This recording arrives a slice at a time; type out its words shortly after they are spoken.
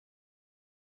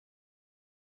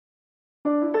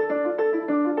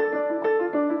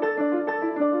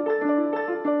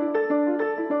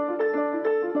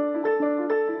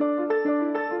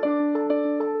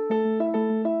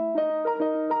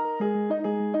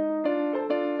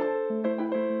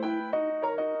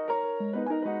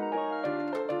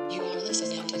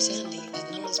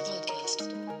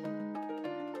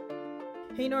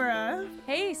Hey Nora.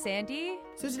 Hey Sandy.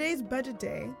 So today's budget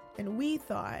day, and we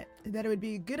thought that it would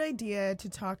be a good idea to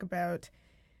talk about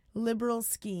liberal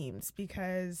schemes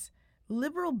because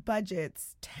liberal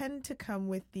budgets tend to come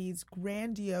with these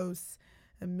grandiose,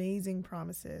 amazing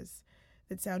promises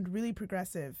that sound really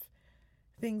progressive.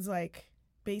 Things like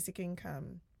basic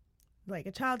income, like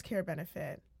a child care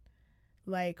benefit,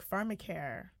 like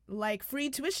pharmacare, like free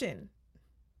tuition.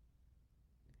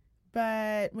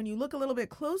 But when you look a little bit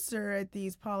closer at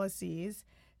these policies,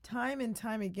 time and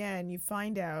time again, you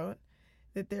find out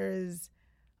that there is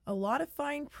a lot of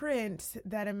fine print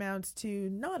that amounts to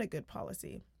not a good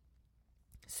policy.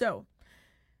 So,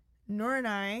 Nora and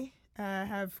I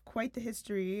have quite the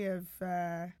history of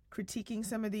critiquing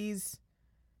some of these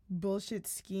bullshit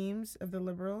schemes of the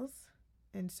Liberals.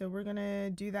 And so we're going to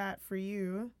do that for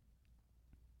you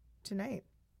tonight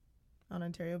on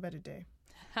Ontario Budget Day.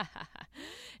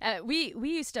 We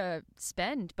used to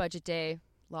spend budget day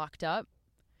locked up,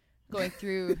 going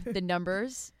through the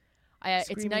numbers. Screaming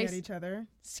it's nice at each other.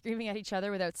 Screaming at each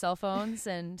other without cell phones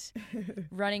and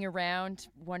running around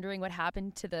wondering what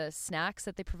happened to the snacks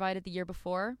that they provided the year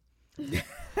before. They're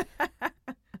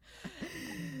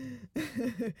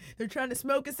trying to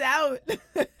smoke us out.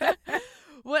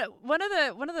 One of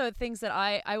the things that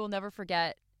I will never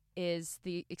forget is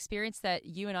the experience that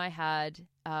you and I had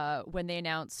when they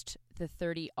announced the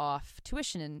 30 off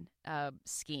tuition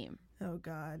scheme. Oh,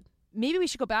 God. Maybe we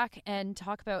should go back and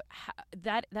talk about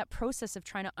that process of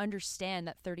trying to understand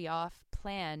that 30 off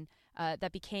plan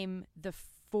that became the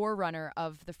forerunner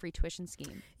of the free tuition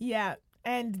scheme. Yeah,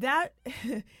 and that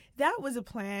was a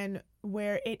plan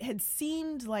where it had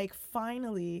seemed like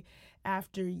finally,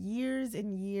 after years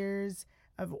and years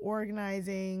of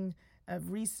organizing,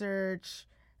 of research,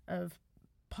 of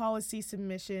policy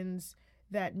submissions,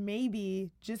 that maybe,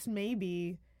 just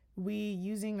maybe, we,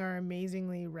 using our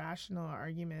amazingly rational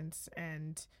arguments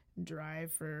and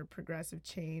drive for progressive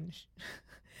change,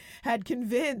 had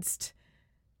convinced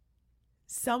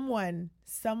someone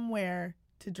somewhere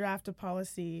to draft a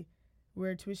policy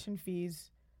where tuition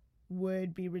fees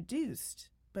would be reduced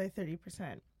by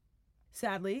 30%.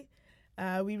 Sadly,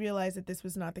 we realized that this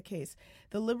was not the case.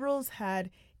 The Liberals had,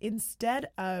 instead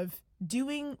of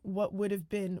doing what would have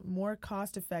been more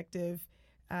cost-effective,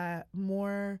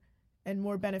 more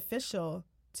beneficial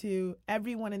to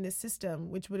everyone in the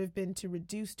system, which would have been to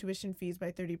reduce tuition fees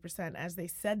by 30%, as they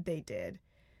said they did,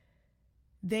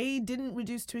 they didn't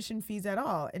reduce tuition fees at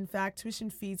all. In fact,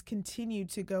 tuition fees continued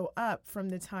to go up from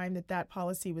the time that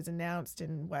policy was announced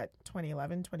in,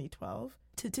 2011, 2012,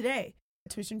 to today.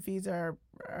 Tuition fees are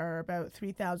about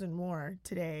 $3,000 more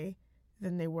today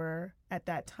than they were at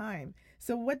that time.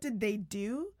 So what did they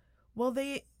do? Well,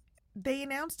 they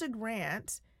announced a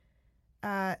grant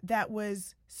that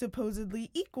was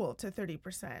supposedly equal to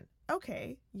 30%.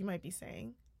 Okay, you might be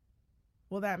saying,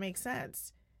 well, that makes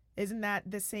sense. Isn't that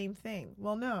the same thing?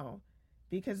 Well, no,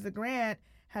 because the grant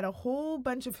had a whole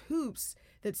bunch of hoops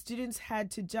that students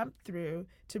had to jump through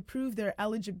to prove their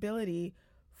eligibility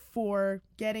for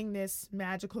getting this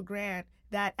magical grant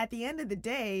that at the end of the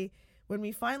day, when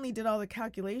we finally did all the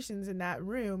calculations in that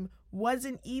room,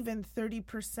 wasn't even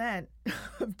 30%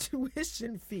 of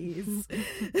tuition fees.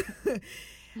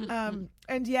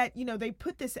 And yet, they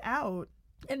put this out.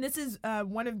 And this is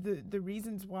one of the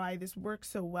reasons why this works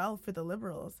so well for the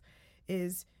Liberals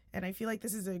is, and I feel like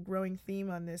this is a growing theme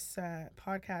on this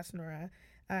podcast, Nora,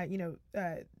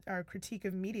 our critique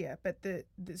of media. But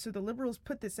so the Liberals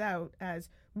put this out as,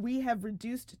 we have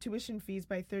reduced tuition fees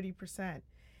by 30%.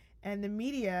 And the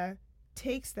media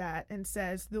takes that and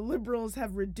says, the Liberals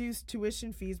have reduced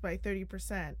tuition fees by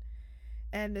 30%.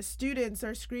 And the students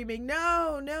are screaming,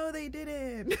 no, they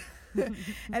didn't.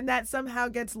 And that somehow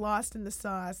gets lost in the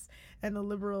sauce. And the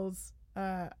Liberals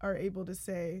are able to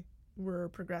say, we're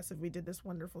progressive, we did this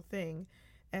wonderful thing.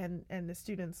 And the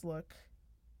students look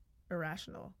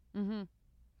irrational. Mm-hmm.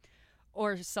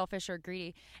 Or selfish or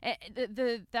greedy.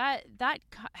 That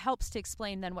helps to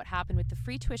explain then what happened with the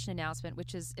free tuition announcement,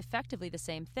 which is effectively the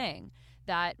same thing.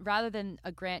 That rather than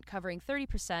a grant covering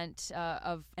 30%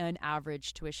 of an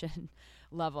average tuition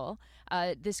level,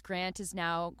 this grant is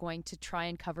now going to try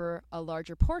and cover a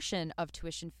larger portion of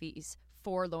tuition fees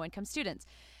for low-income students.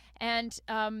 And,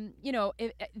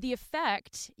 the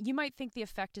effect, you might think the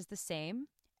effect is the same.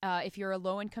 If you're a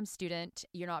low-income student,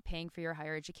 you're not paying for your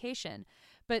higher education.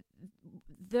 But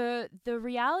the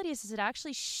reality is it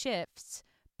actually shifts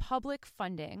public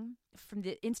funding from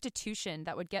the institution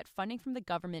that would get funding from the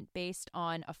government based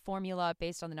on a formula,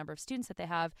 based on the number of students that they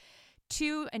have,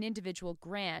 to an individual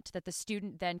grant that the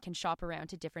student then can shop around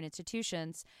to different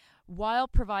institutions while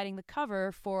providing the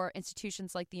cover for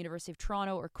institutions like the University of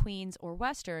Toronto or Queen's or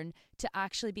Western to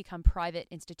actually become private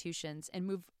institutions and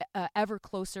move ever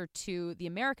closer to the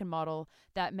American model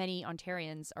that many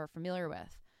Ontarians are familiar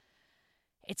with.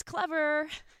 It's clever.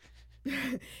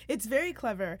 It's very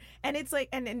clever. And it's like,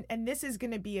 and this is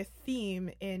going to be a theme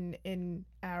in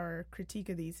our critique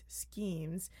of these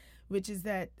schemes, which is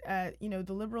that,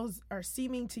 the Liberals are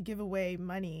seeming to give away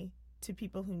money to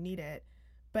people who need it,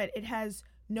 but it has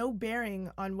no bearing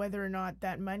on whether or not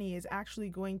that money is actually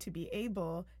going to be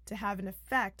able to have an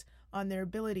effect on their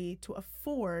ability to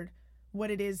afford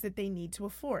what it is that they need to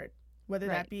afford, whether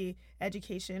that be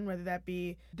education, whether that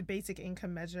be the basic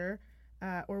income measure,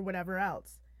 or whatever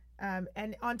else.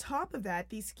 And on top of that,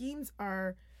 these schemes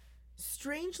are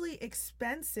strangely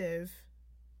expensive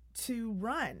to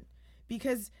run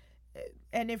because,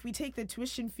 and if we take the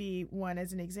tuition fee one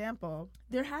as an example,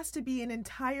 there has to be an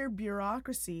entire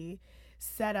bureaucracy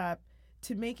set up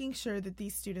to making sure that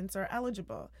these students are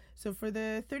eligible. So for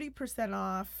the 30%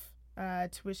 off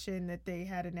tuition that they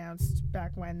had announced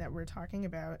back when that we're talking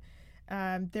about,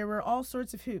 there were all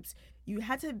sorts of hoops. You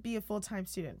had to be a full-time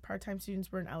student. Part-time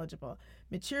students weren't eligible.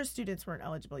 Mature students weren't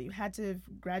eligible. You had to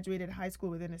have graduated high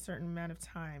school within a certain amount of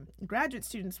time. Graduate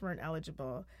students weren't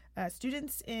eligible.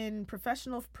 Students in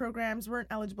professional programs weren't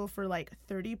eligible for like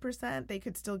 30%. They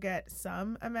could still get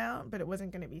some amount, but it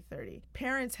wasn't going to be 30.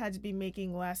 Parents had to be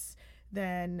making less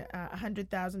than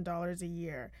 $100,000 a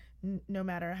year, no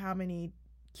matter how many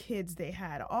kids they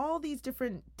had. All these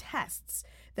different tests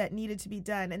that needed to be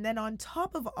done. And then on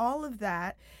top of all of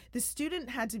that, the student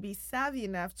had to be savvy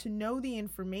enough to know the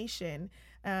information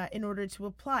in order to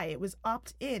apply. It was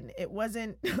opt-in. It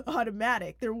wasn't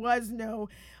automatic. There was no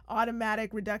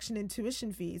automatic reduction in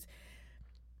tuition fees.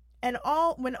 And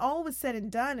when all was said and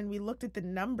done and we looked at the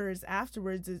numbers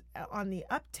afterwards on the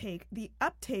uptake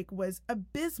was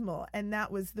abysmal, and that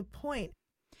was the point.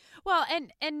 Well,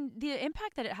 and the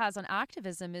impact that it has on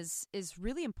activism is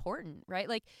really important, right?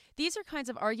 Like, these are kinds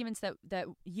of arguments that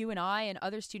you and I and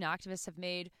other student activists have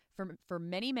made for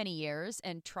many, many years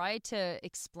and tried to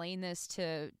explain this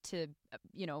to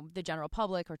the general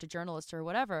public or to journalists or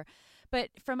whatever. But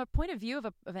from a point of view of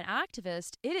an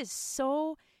activist, it is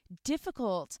so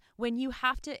difficult when you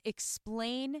have to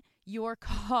explain your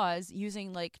cause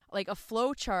using like a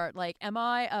flow chart. Like, am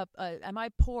I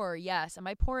poor? Yes. Am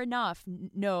I poor enough?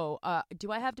 No.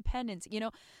 Do I have dependents?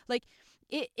 Like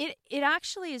it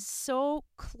actually is so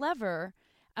clever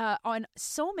on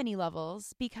so many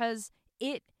levels because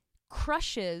it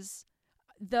crushes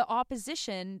the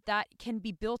opposition that can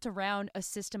be built around a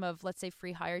system of, let's say,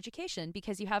 free higher education,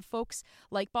 because you have folks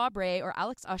like Bob Rae or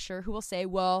Alex Usher who will say,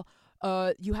 well,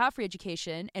 you have free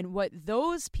education, and what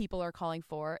those people are calling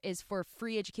for is for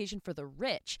free education for the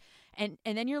rich. And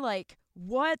then you're like,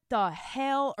 what the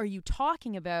hell are you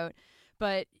talking about?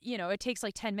 But, it takes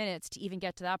like 10 minutes to even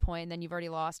get to that point, and then you've already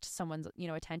lost someone's,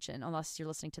 attention, unless you're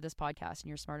listening to this podcast and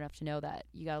you're smart enough to know that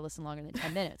you got to listen longer than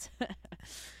 10 minutes.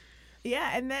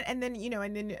 Yeah, and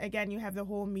then again, you have the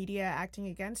whole media acting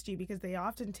against you because they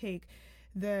often take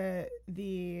the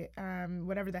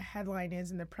whatever the headline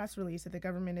is in the press release that the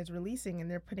government is releasing, and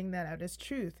they're putting that out as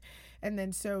truth. And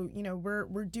then so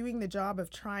we're doing the job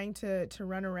of trying to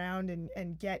run around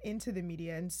and get into the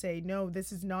media and say, no,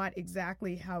 this is not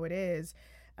exactly how it is.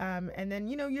 And then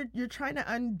you're trying to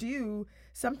undo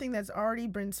something that's already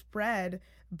been spread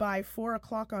by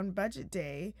 4:00 on budget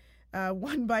day,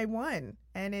 one by one,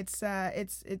 and it's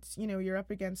you're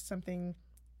up against something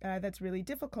that's really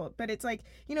difficult. But it's like,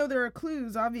 there are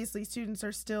clues. Obviously, students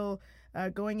are still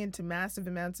going into massive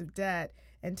amounts of debt.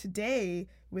 And today,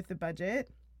 with the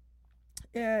budget,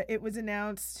 it was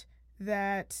announced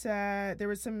that there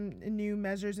were some new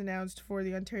measures announced for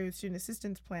the Ontario Student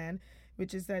Assistance Plan,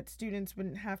 which is that students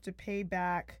wouldn't have to pay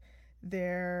back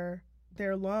their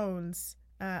loans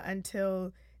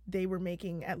until they were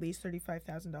making at least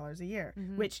 $35,000 a year,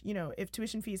 which, if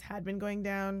tuition fees had been going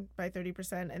down by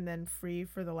 30% and then free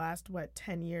for the last,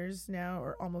 10 years now,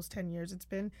 or almost 10 years it's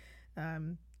been,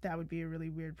 that would be a really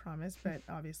weird promise, but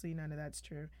obviously none of that's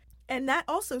true. And that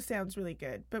also sounds really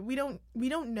good, but we don't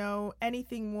know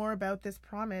anything more about this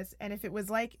promise. And if it was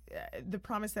like the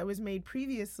promise that was made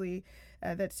previously,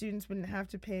 that students wouldn't have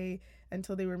to pay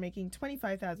until they were making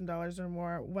 $25,000 or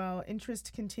more, well,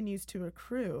 interest continues to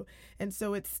accrue. And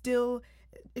so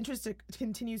interest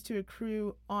continues to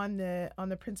accrue on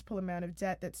the principal amount of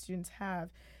debt that students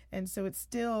have. And so it's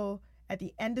still, at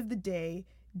the end of the day,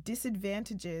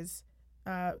 disadvantages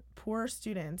poor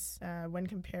students when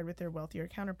compared with their wealthier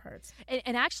counterparts.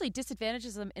 And actually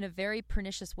disadvantages them in a very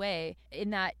pernicious way,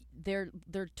 in that they're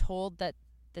told that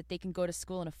they can go to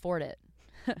school and afford it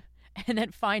and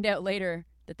then find out later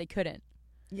that they couldn't.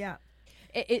 Yeah.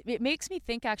 It makes me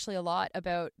think actually a lot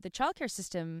about the childcare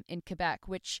system in Quebec,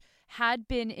 which had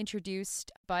been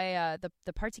introduced by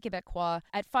the Parti Québécois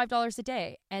at $5 a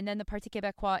day. And then the Parti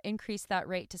Québécois increased that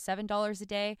rate to $7 a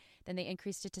day. Then they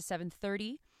increased it to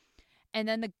 $7.30. And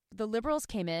then the Liberals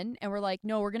came in and were like,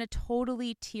 no, we're going to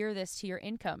totally tier this to your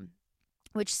income,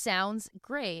 which sounds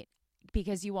great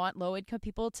because you want low income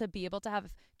people to be able to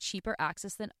have cheaper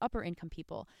access than upper income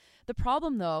people. The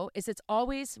problem, though, is it's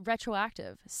always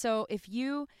retroactive. So if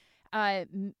you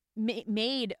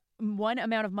made one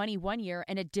amount of money one year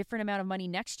and a different amount of money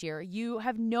next year, you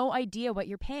have no idea what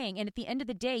you're paying. And at the end of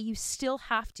the day, you still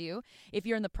have to, if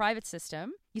you're in the private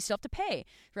system, you still have to pay,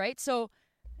 right? So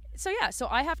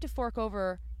I have to fork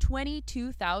over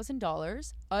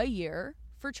 $22,000 a year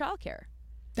for childcare.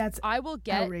 I will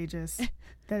get outrageous.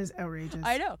 That is outrageous.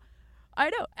 I know.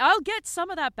 I'll get some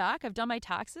of that back. I've done my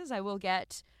taxes. I will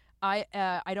get.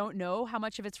 I don't know how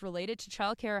much of it's related to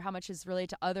childcare, how much is related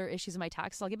to other issues in my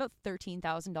taxes. I'll get about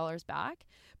 $13,000 back,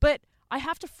 but I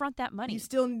have to front that money. You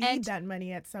still need that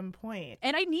money at some point,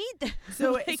 and I need that.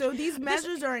 So these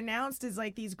measures are announced as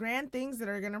like these grand things that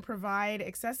are going to provide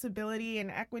accessibility and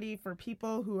equity for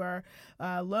people who are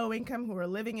low income, who are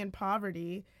living in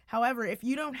poverty. However, if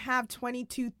you don't have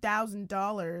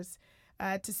 $22,000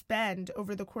 to spend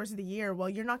over the course of the year, well,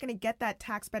 you're not going to get that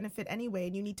tax benefit anyway,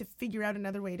 and you need to figure out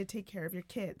another way to take care of your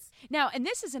kids. Now, and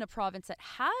this is in a province that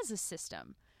has a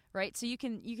system, right? So you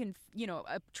can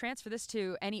transfer this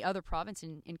to any other province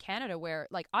in Canada where,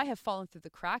 like, I have fallen through the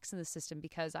cracks in the system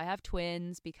because I have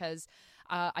twins, because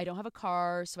I don't have a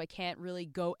car, so I can't really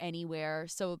go anywhere.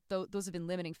 So those have been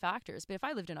limiting factors. But if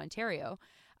I lived in Ontario,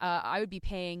 I would be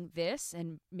paying this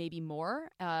and maybe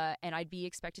more, and I'd be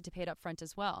expected to pay it up front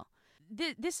as well.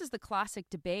 This is the classic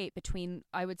debate between,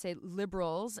 I would say,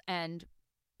 liberals and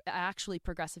actually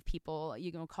progressive people.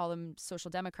 You can call them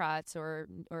social democrats or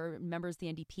members of the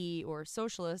NDP or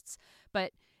socialists,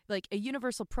 but like a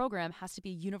universal program has to be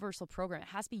a universal program. It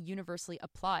has to be universally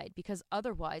applied, because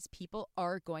otherwise people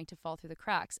are going to fall through the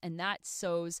cracks, and that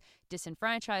sows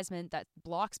disenfranchisement, that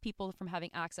blocks people from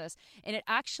having access, and it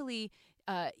actually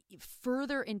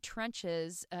further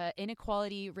entrenches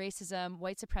inequality, racism,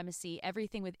 white supremacy,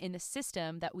 everything within the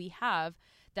system that we have,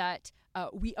 that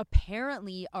we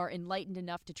apparently are enlightened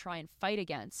enough to try and fight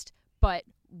against, but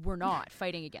we're not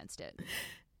fighting against it.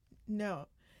 No.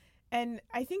 And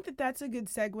I think that that's a good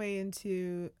segue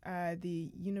into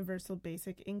the universal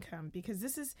basic income, because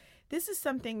this is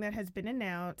something that has been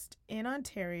announced in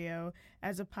Ontario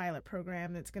as a pilot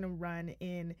program that's going to run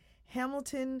in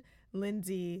Hamilton,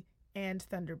 Lindsay, and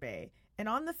Thunder Bay. And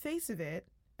on the face of it,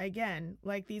 again,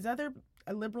 like these other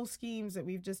liberal schemes that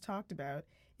we've just talked about,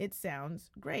 it sounds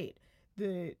great.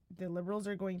 The Liberals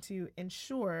are going to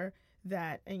ensure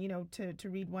that, and to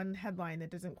read one headline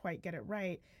that doesn't quite get it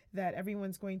right, that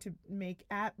everyone's going to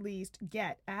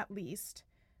get at least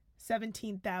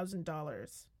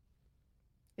 $17,000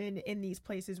 in these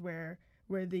places where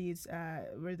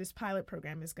this pilot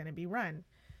program is going to be run.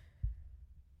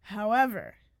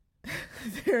 However,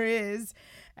 there is,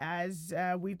 as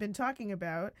we've been talking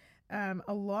about,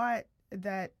 a lot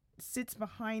that sits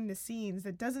behind the scenes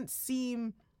that doesn't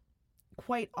seem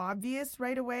quite obvious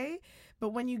right away. But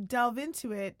when you delve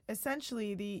into it,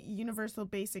 essentially the universal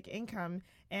basic income,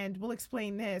 and we'll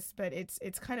explain this, but it's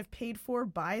kind of paid for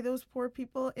by those poor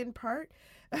people in part,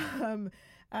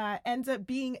 ends up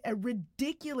being a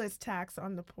ridiculous tax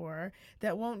on the poor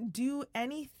that won't do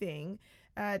anything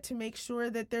to make sure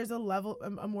that there's a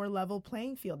more level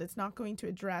playing field. It's not going to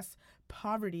address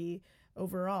poverty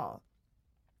overall.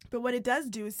 But what it does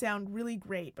do is sound really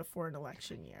great before an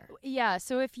election year. Yeah,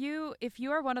 so if you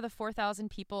are one of the 4,000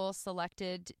 people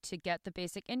selected to get the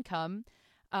basic income,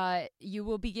 you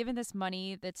will be given this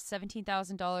money that's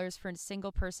 $17,000 for a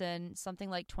single person, something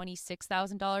like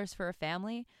 $26,000 for a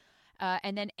family.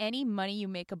 And then any money you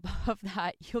make above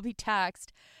that, you'll be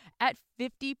taxed at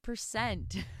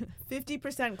 50%.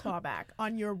 50% clawback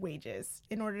on your wages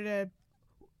in order to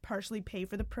partially pay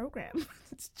for the program.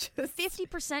 It's just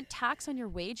 50% tax on your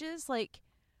wages,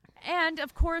 and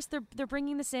of course they're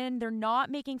bringing this in. They're not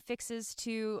making fixes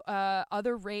to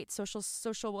other rates,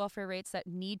 social welfare rates that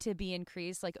need to be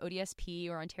increased, like ODSP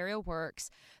or Ontario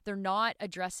Works. They're not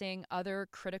addressing other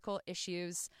critical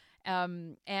issues,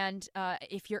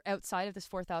 If you're outside of this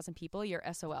 4,000 people, you're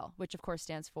SOL, which of course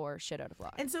stands for shit out of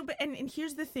luck. And so, and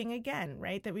here's the thing again,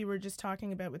 right, that we were just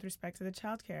talking about with respect to the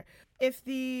childcare. If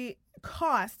the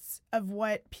costs of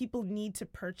what people need to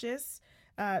purchase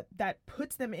that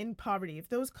puts them in poverty, if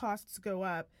those costs go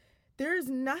up, there's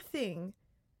nothing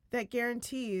that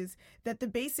guarantees that the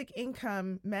basic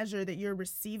income measure that you're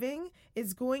receiving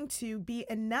is going to be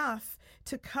enough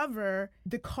to cover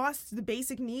the costs, the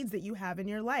basic needs that you have in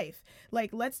your life.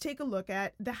 Like, let's take a look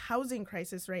at the housing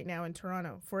crisis right now in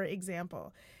Toronto, for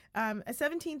example. A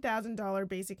 $17,000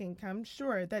 basic income,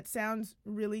 sure, that sounds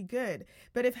really good.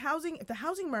 But if the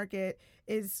housing market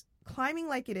is climbing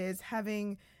like it is,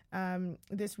 having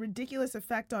this ridiculous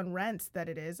effect on rents that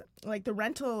it is, like the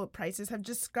rental prices have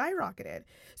just skyrocketed.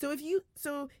 So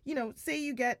say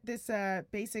you get this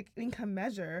basic income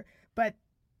measure, but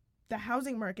the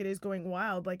housing market is going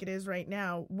wild like it is right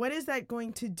now, what is that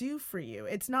going to do for you?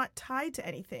 It's not tied to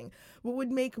anything. What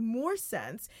would make more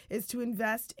sense is to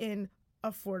invest in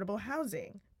affordable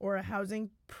housing or a housing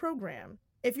program.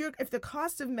 If the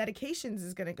cost of medications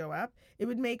is going to go up, it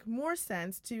would make more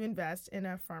sense to invest in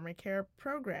a pharmacare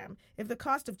program. If the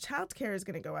cost of childcare is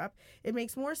going to go up, it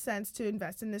makes more sense to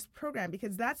invest in this program,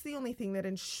 because that's the only thing that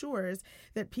ensures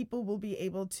that people will be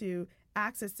able to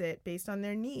access it based on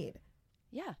their need.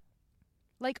 Yeah.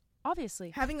 Like, obviously.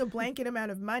 Having a blanket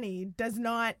amount of money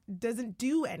doesn't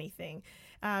do anything.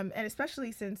 And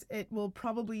especially since it will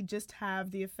probably just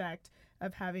have the effect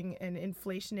of having an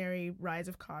inflationary rise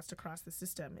of cost across the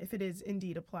system, if it is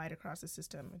indeed applied across the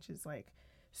system, which is like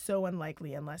so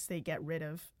unlikely unless they get rid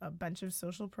of a bunch of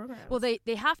social programs. Well, they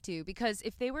have to, because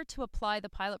if they were to apply the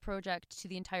pilot project to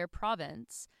the entire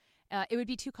province, it would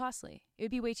be too costly. It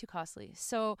would be way too costly.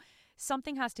 So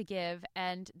something has to give,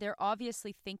 and they're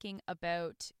obviously thinking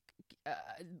about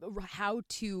how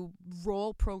to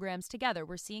roll programs together.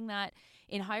 We're seeing that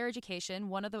in higher education.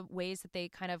 One of the ways that they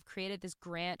kind of created this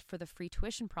grant for the free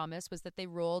tuition promise was that they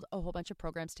rolled a whole bunch of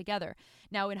programs together.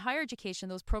 Now, in higher education,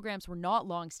 those programs were not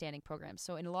long-standing programs.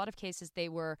 So in a lot of cases, they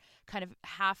were kind of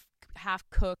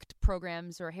half-cooked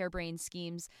programs or harebrained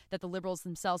schemes that the Liberals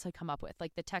themselves had come up with,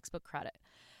 like the textbook credit.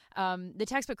 The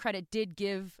textbook credit did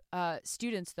give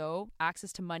students, though,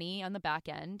 access to money on the back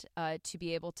end to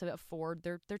be able to afford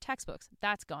their textbooks.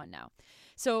 That's gone now.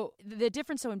 So the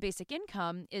difference, though, in basic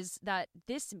income is that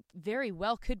this very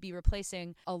well could be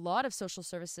replacing a lot of social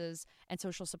services and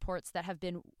social supports that have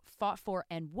been fought for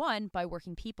and won by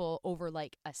working people over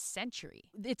like a century.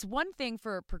 It's one thing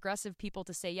for progressive people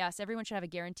to say, yes, everyone should have a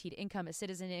guaranteed income, a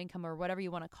citizen income, or whatever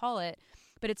you want to call it.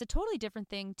 But it's a totally different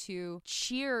thing to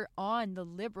cheer on the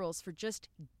Liberals for just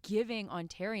giving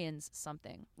Ontarians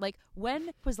something. Like, when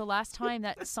was the last time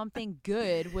that something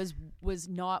good was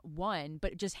not won,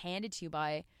 but just handed to you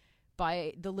by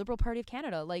the Liberal Party of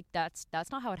Canada? Like, that's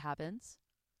not how it happens.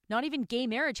 Not even gay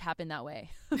marriage happened that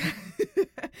way.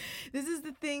 This is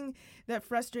the thing that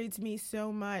frustrates me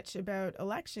so much about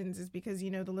elections, is because, the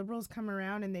Liberals come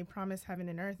around and they promise heaven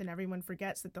and earth, and everyone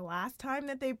forgets that the last time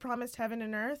that they promised heaven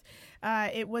and earth,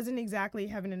 it wasn't exactly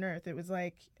heaven and earth. It was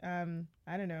like, I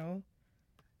don't know.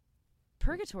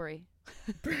 Purgatory.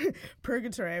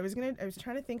 Purgatory. I was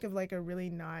trying to think of like a really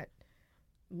not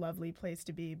lovely place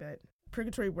to be, but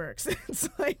purgatory works. It's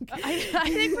like I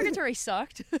think purgatory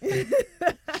sucked.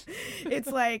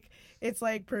 It's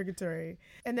like purgatory.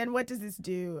 And then what does this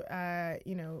do?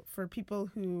 For people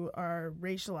who are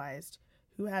racialized,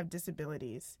 who have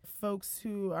disabilities, folks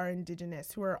who are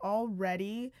Indigenous, who are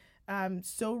already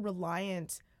so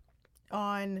reliant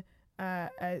on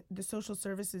the social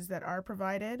services that are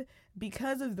provided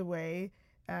because of the way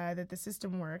that the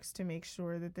system works to make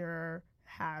sure that there are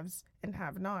haves and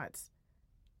have-nots.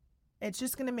 It's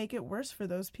just going to make it worse for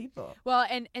those people. Well,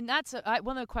 and that's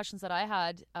one of the questions that I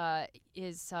had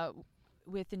is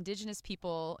with Indigenous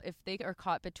people, if they are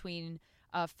caught between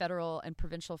federal and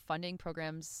provincial funding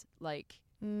programs, like,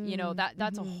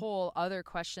 that's a whole other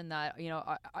question that,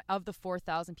 of the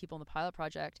 4,000 people in the pilot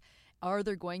project, are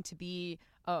there going to be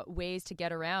ways to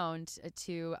get around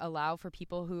to allow for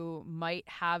people who might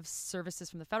have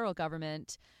services from the federal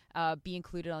government be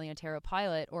included on the Ontario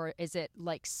pilot? Or is it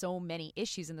like so many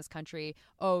issues in this country,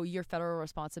 your federal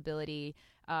responsibility,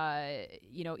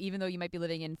 even though you might be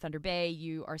living in Thunder Bay,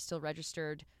 you are still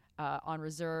registered on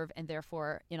reserve and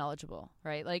therefore ineligible,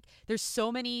 right? Like, there's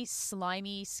so many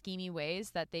slimy, schemy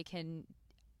ways that they can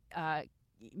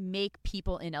make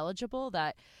people ineligible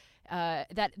that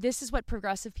this is what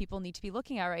progressive people need to be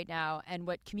looking at right now, and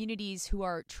what communities who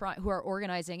are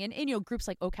organizing, and groups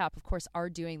like OCAP, of course, are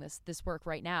doing this work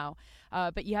right now.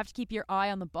 But you have to keep your eye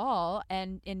on the ball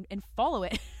and follow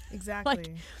it.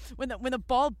 Exactly. Like when the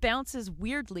ball bounces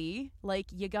weirdly, like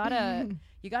you gotta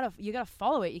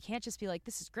follow it. You can't just be like,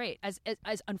 this is great. As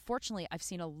unfortunately, I've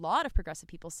seen a lot of progressive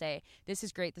people say, this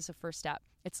is great, this is a first step.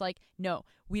 It's like, no,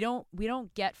 we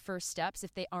don't get first steps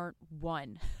if they aren't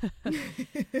one.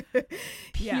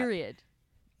 Period.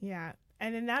 Yeah.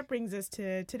 And then that brings us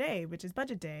to today, which is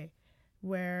Budget Day,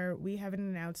 where we have an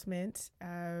announcement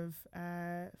of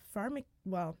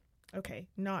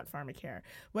not pharmacare.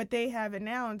 What they have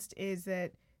announced is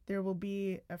that there will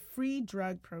be a free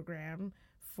drug program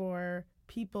for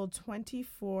people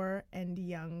 24 and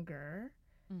younger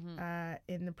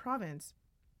in the province.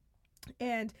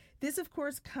 And this, of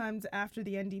course, comes after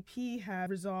the NDP have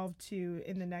resolved to,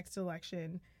 in the next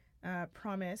election,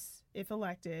 promise, if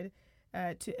elected,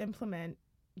 to implement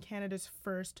Canada's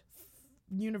first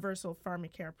universal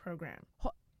pharmacare program.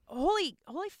 Holy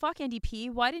fuck,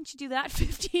 NDP! Why didn't you do that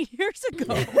 15 years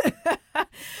ago?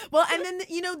 Well, and then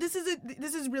this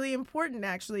is really important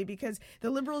actually, because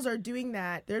the Liberals are doing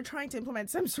that. They're trying to implement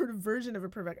some sort of version of a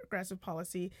progressive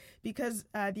policy because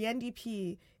the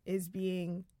NDP is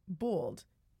being bold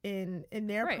in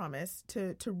their promise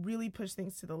to really push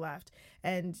things to the left.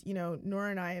 And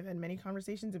Nora and I have had many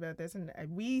conversations about this, and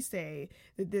we say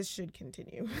that this should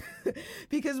continue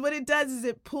because what it does is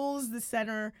it pulls the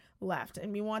center left,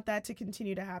 and we want that to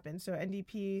continue to happen. So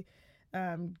NDP,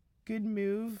 good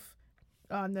move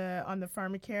on the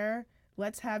pharmacare.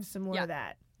 Let's have some more of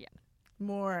that. Yeah,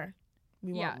 more.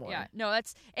 We want more. Yeah. No,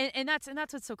 that's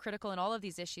what's so critical in all of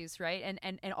these issues, right?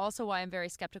 And also why I'm very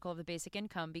skeptical of the basic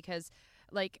income, because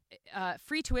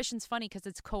free tuition's funny because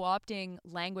it's co-opting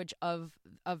language of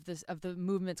the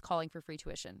movements calling for free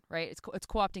tuition, right? It's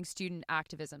co-opting student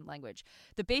activism language.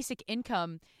 The basic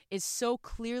income is so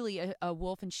clearly a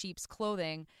wolf in sheep's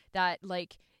clothing that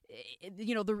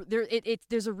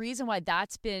there's a reason why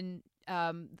that's been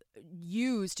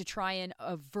used to try and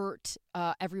avert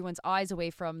everyone's eyes away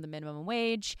from the minimum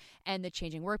wage and the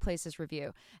Changing Workplaces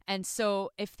review. And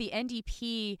so if the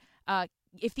NDP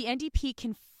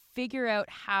can figure out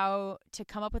how to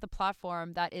come up with a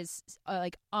platform that is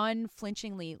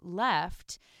unflinchingly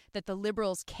left, that the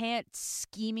Liberals can't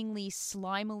schemingly,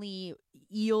 slimily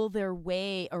eel their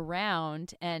way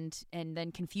around and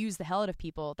then confuse the hell out of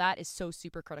people, that is so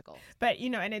super critical. But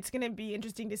and it's going to be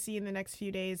interesting to see in the next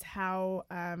few days how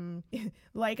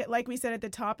like we said at the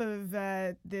top of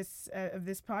this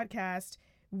podcast,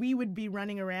 we would be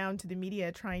running around to the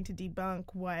media trying to debunk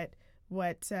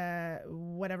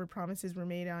whatever promises were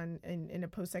made in a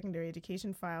post-secondary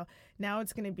education file. Now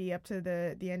it's going to be up to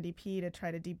the NDP to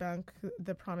try to debunk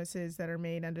the promises that are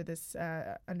made under this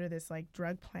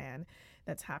drug plan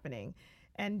that's happening.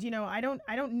 And I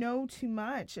don't know too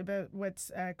much about what's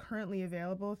currently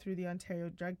available through the Ontario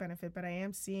Drug Benefit, but I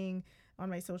am seeing on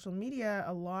my social media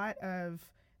a lot of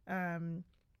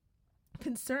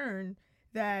concern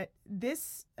that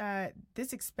this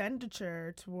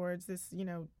expenditure towards this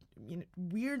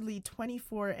weirdly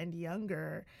 24 and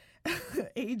younger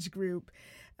age group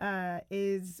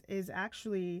is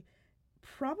actually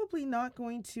probably not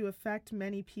going to affect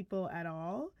many people at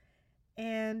all,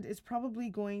 and is probably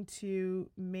going to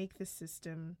make the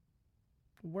system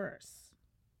worse.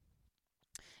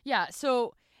 Yeah,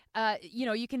 so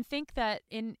you can think that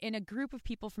in a group of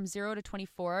people from 0 to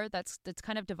 24, that's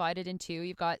kind of divided in two.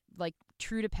 You've got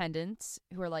true dependents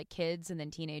who are kids and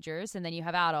then teenagers, and then you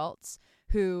have adults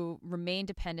who remain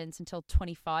dependents until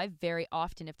 25, very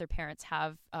often if their parents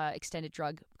have extended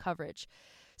drug coverage.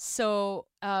 So,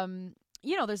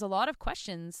 there's a lot of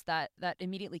questions that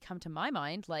immediately come to my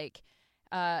mind,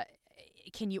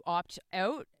 can you opt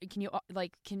out? Can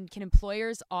can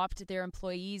employers opt their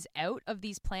employees out of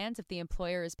these plans if the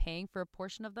employer is paying for a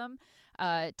portion of them,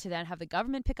 to then have the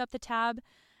government pick up the tab?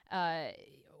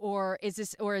 Or is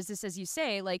this, as you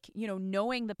say,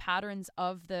 knowing the patterns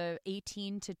of the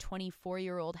 18 to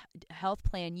 24-year-old health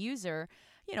plan user,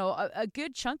 a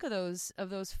good chunk of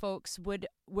those folks would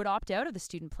opt out of the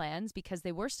student plans because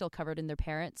they were still covered in their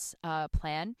parents'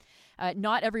 plan.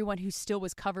 Not everyone who still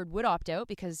was covered would opt out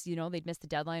because, they'd missed the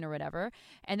deadline or whatever.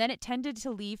 And then it tended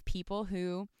to leave people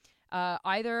who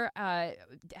either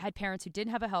had parents who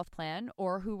didn't have a health plan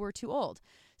or who were too old.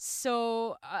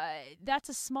 So that's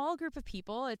a small group of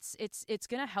people. It's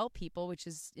going to help people, which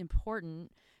is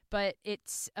important. But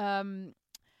it's, I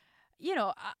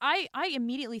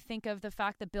immediately think of the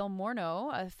fact that Bill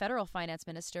Morneau, a federal finance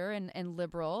minister and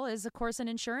Liberal, is, of course, an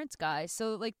insurance guy.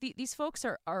 So, these folks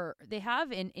they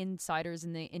have insiders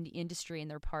in the industry in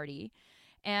their party.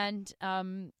 And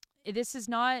this is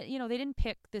not, they didn't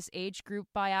pick this age group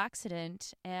by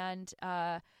accident. And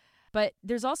But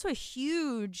there's also a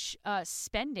huge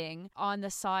spending on the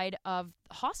side of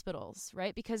hospitals,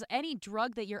 right? Because any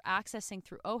drug that you're accessing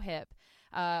through OHIP,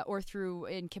 or through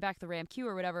in Quebec the RAMQ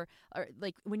or whatever, or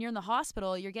like when you're in the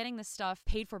hospital, you're getting this stuff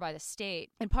paid for by the state.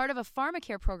 And part of a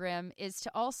pharmacare program is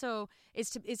to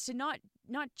not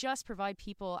just provide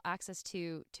people access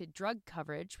to drug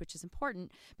coverage, which is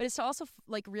important, but it's to also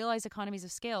like realize economies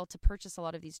of scale to purchase a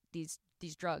lot of these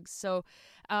drugs. So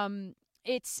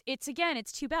it's again,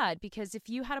 it's too bad, because if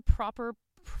you had a proper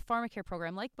pharmacare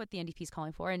program like what the NDP is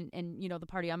calling for, and you know, the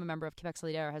party I'm a member of, Quebec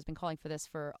Solidaire, has been calling for this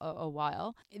for a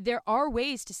while, there are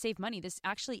ways to save money. This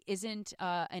actually isn't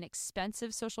an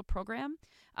expensive social program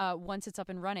once it's up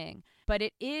and running, but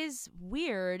it is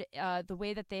weird the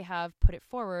way that they have put it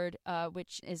forward,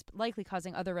 which is likely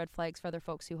causing other red flags for other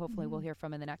folks who hopefully we'll hear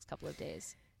from in the next couple of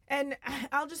days. And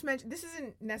I'll just mention, this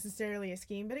isn't necessarily a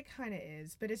scheme, but it kind of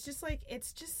is. But it's just like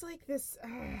this.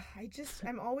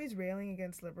 I'm always railing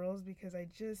against liberals because I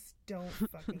just don't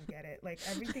fucking get it. Like,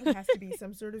 everything has to be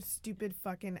some sort of stupid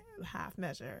fucking half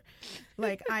measure.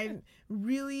 Like, I'm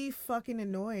really fucking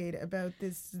annoyed about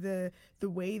the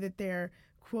way that they're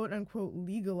quote unquote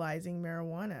legalizing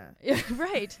marijuana.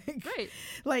 Right.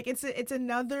 Like, it's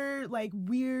another like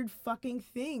weird fucking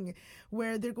thing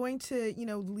where they're going to, you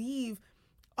know, leave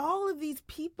all of these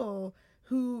people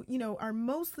who, you know, are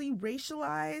mostly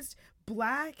racialized,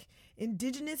 Black,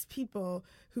 Indigenous people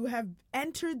who have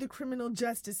entered the criminal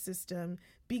justice system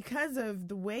because of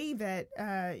the way that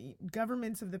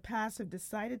governments of the past have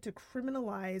decided to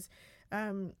criminalize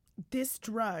this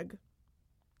drug.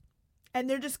 And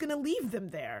they're just going to leave them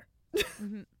there.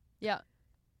 Mm-hmm. Yeah.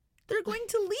 They're going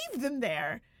to leave them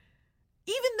there.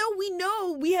 Even though we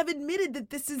know, we have admitted that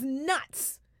this is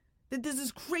nuts, that this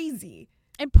is crazy.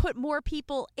 And put more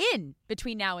people in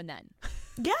between now and then.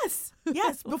 Yes.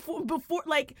 Before,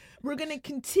 like, we're going to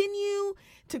continue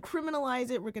to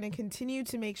criminalize it. We're going to continue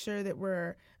to make sure that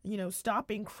we're, you know,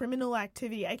 stopping criminal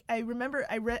activity. I remember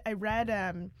I read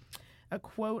a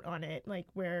quote on it, like,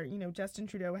 where, you know, Justin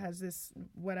Trudeau has this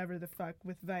whatever the fuck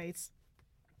with Vice,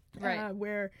 right?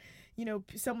 Where, you know,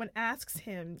 someone asks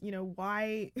him, you know,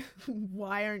 why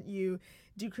aren't you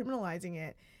decriminalizing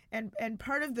it? And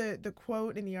part of the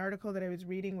quote in the article that I was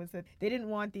reading was that they didn't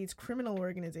want these criminal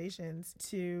organizations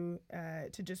to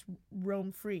just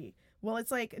roam free. Well,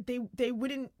 it's like they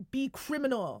wouldn't be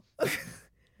criminal.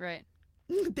 Right.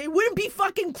 They wouldn't be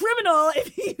fucking criminal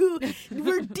if you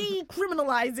were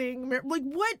decriminalizing. Like,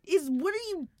 what are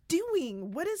you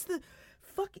doing? What is the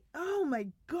fuck? Oh my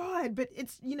God. But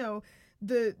it's, you know,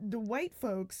 the white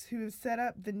folks who have set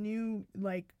up the new,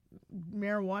 like,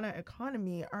 marijuana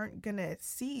economy aren't gonna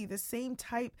see the same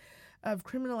type of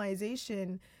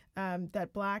criminalization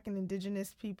that Black and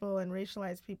Indigenous people and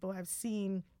racialized people have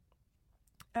seen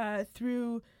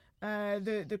through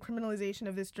the criminalization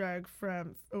of this drug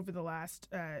from over the last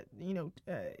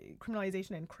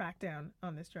criminalization and crackdown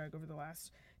on this drug over the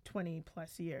last 20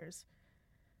 plus years.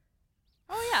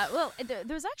 Oh, yeah. Well,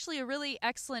 there's actually a really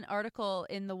excellent article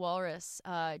in the Walrus,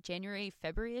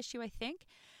 January-February issue, I think,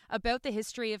 about the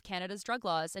history of Canada's drug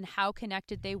laws and how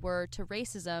connected they were to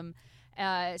racism,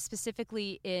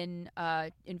 specifically in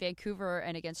Vancouver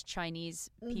and against Chinese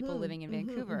people living in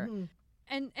Vancouver.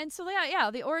 And so,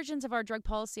 yeah, the origins of our drug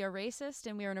policy are racist,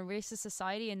 and we are in a racist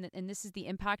society, and this is the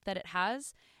impact that it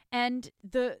has. And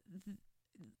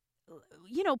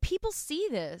you know, people see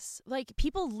this, like,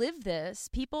 people live this.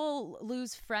 People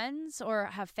lose friends or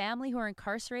have family who are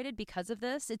incarcerated because of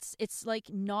this. It's like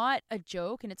not a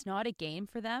joke, and it's not a game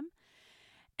for them.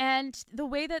 And the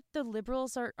way that the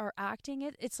Liberals are acting,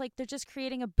 it's like they're just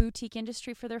creating a boutique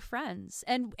industry for their friends.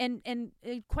 And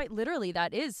quite literally,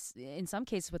 that is, in some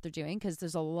cases, what they're doing, because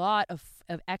there's a lot of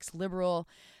ex-Liberal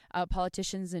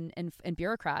politicians and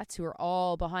bureaucrats who are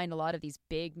all behind a lot of these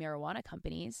big marijuana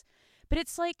companies. But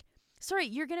it's like, sorry,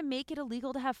 you're going to make it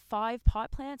illegal to have 5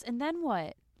 pot plants, and then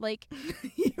what? Like,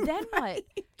 then right.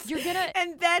 What? You're going to...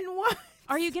 And then what?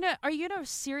 Are you going to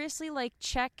seriously, like,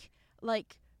 check,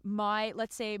 like,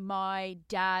 let's say my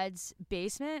dad's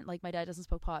basement? Like, my dad doesn't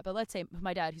smoke pot, but let's say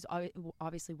my dad, who's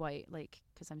obviously white, like,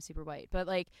 because I'm super white, but,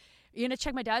 like, you're going to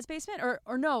check my dad's basement?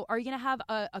 Or no, are you going to have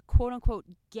a quote-unquote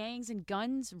gangs and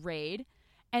guns raid,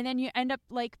 and then you end up,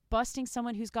 like, busting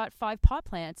someone who's got 5 pot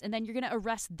plants, and then you're going to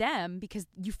arrest them because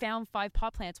you found 5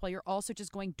 pot plants while you're also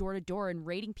just going door to door and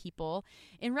raiding people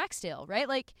in Rexdale, right?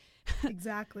 Like,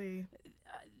 exactly.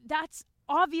 That's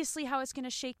obviously how it's going to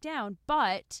shake down.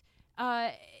 But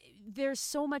there's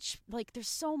so much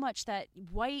that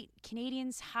white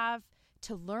Canadians have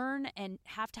to learn and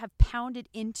have to have pounded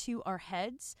into our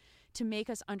heads to make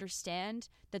us understand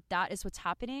that that is what's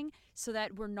happening, so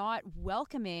that we're not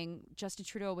welcoming Justin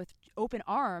Trudeau with open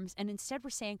arms, and instead we're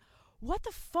saying, what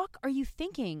the fuck are you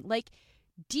thinking? Like,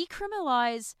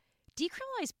 decriminalize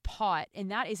pot, and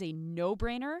that is a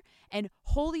no-brainer. And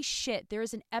holy shit, there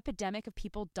is an epidemic of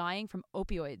people dying from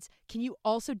opioids. Can you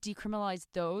also decriminalize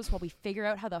those while we figure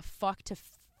out how the fuck to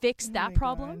fix that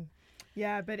problem? God.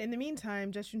 Yeah, but in the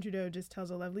meantime, Justin Trudeau just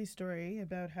tells a lovely story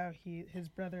about how his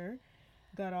brother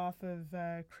got off of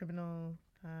a criminal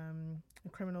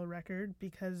record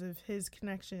because of his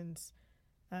connections,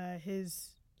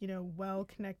 his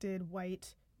well-connected,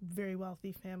 white, very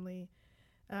wealthy family,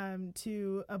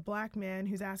 to a black man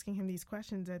who's asking him these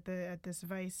questions at this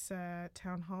Vice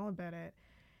town hall about it.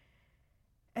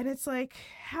 And it's like,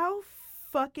 how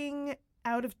fucking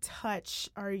out of touch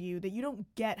are you that you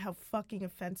don't get how fucking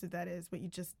offensive that is, what you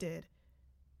just did?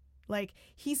 Like,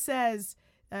 he says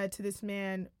to this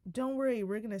man, don't worry,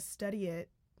 we're going to study it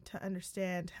to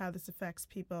understand how this affects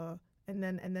people, and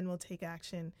then we'll take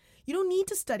action. You don't need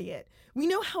to study it. We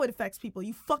know how it affects people.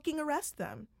 You fucking arrest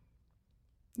them.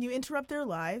 You interrupt their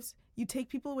lives. You take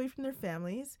people away from their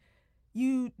families.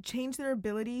 You change their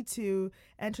ability to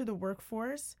enter the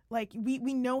workforce. Like, we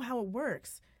know how it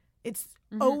works. It's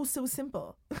so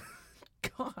simple.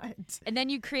 God. And then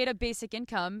you create a basic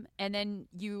income, and then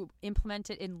you implement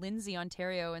it in Lindsay,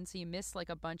 Ontario, and so you miss like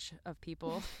a bunch of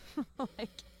people.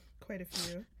 Quite a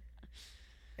few.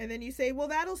 And then you say, well,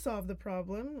 that'll solve the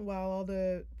problem while all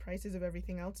the prices of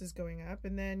everything else is going up.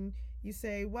 And then you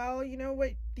say, well, you know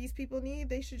what these people need?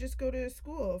 They should just go to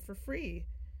school for free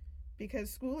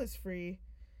because school is free.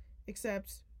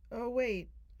 Except, oh, wait,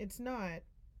 it's not.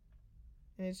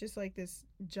 And it's just like this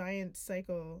giant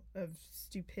cycle of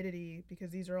stupidity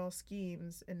because these are all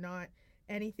schemes and not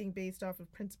anything based off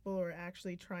of principle or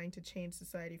actually trying to change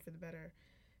society for the better.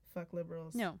 Fuck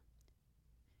liberals.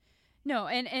 No,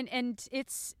 and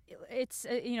it's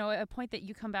a point that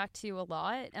you come back to a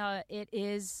lot.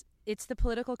 It's the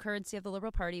political currency of the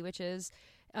Liberal Party, which is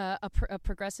a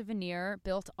progressive veneer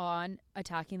built on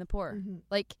attacking the poor. Mm-hmm.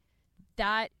 Like,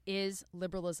 that is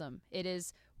liberalism. It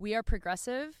is, we are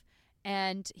progressive,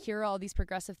 and here are all these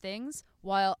progressive things,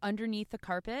 while underneath the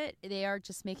carpet they are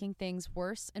just making things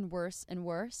worse and worse and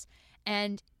worse.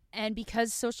 And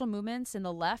because social movements and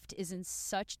the left is in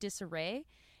such disarray,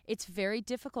 it's very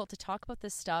difficult to talk about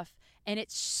this stuff, and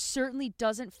it certainly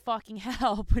doesn't fucking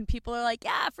help when people are like,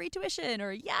 yeah, free tuition,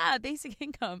 or yeah, basic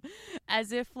income,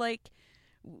 as if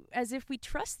we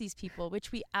trust these people,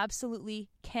 which we absolutely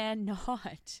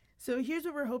cannot. So here's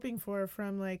what we're hoping for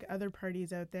from like other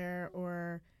parties out there,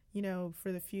 or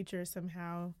for the future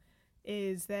somehow,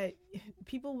 is that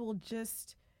people will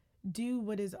just do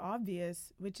what is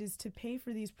obvious, which is to pay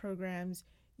for these programs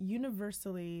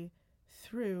universally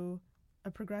through a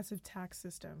progressive tax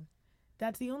system.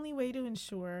 That's the only way to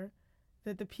ensure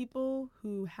that the people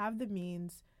who have the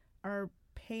means are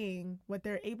paying what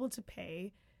they're able to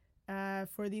pay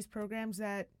for these programs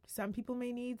that some people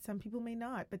may need, some people may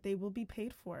not, but they will be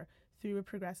paid for through a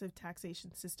progressive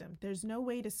taxation system. There's no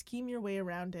way to scheme your way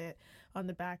around it on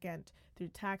the back end, through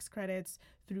tax credits,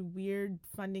 through weird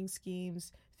funding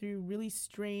schemes, through really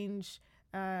strange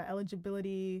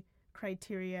eligibility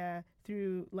criteria,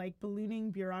 through like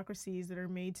ballooning bureaucracies that are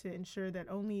made to ensure that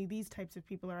only these types of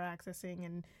people are accessing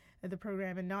and the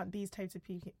program and not these types of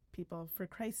people. For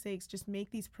Christ's sakes, just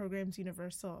make these programs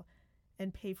universal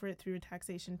and pay for it through a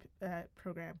taxation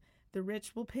program. The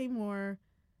rich will pay more,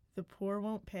 the poor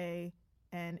won't pay,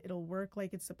 and it'll work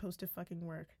like it's supposed to fucking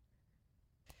work.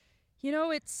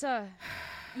 It's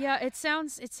yeah, it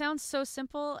sounds so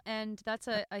simple, and that's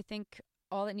I think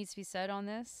all that needs to be said on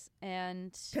this.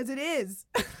 And because it is.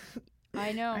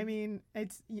 I know. I mean,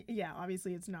 it's, yeah,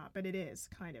 obviously it's not, but it is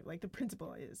kind of like the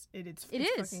principle is it's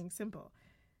fucking simple.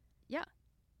 Yeah.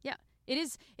 It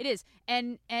is.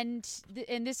 And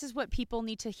this is what people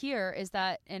need to hear, is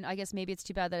that, and I guess maybe it's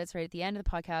too bad that it's right at the end of the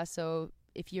podcast. So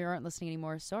if you aren't listening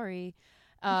anymore, sorry,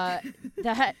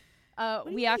 that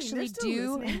we actually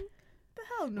do. Listening? The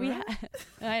hell, Nora?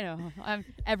 I know.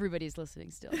 Everybody's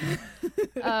listening still.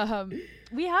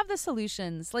 We have the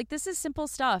solutions. Like, this is simple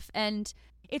stuff, and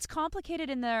it's complicated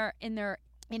in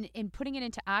putting it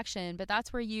into action. But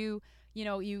that's where you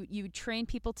train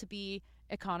people to be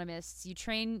economists, you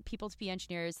train people to be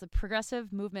engineers. The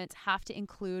progressive movements have to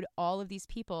include all of these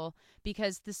people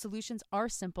because the solutions are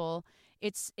simple.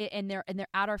 And they're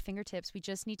at our fingertips. We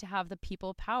just need to have the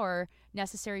people power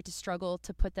necessary to struggle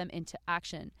to put them into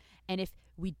action. And if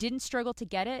we didn't struggle to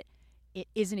get it, it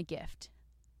isn't a gift.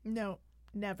 No,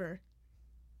 never.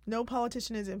 No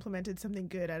politician has implemented something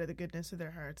good out of the goodness of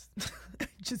their hearts.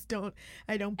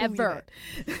 I don't believe Ever.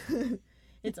 it.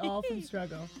 It's all from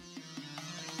struggle.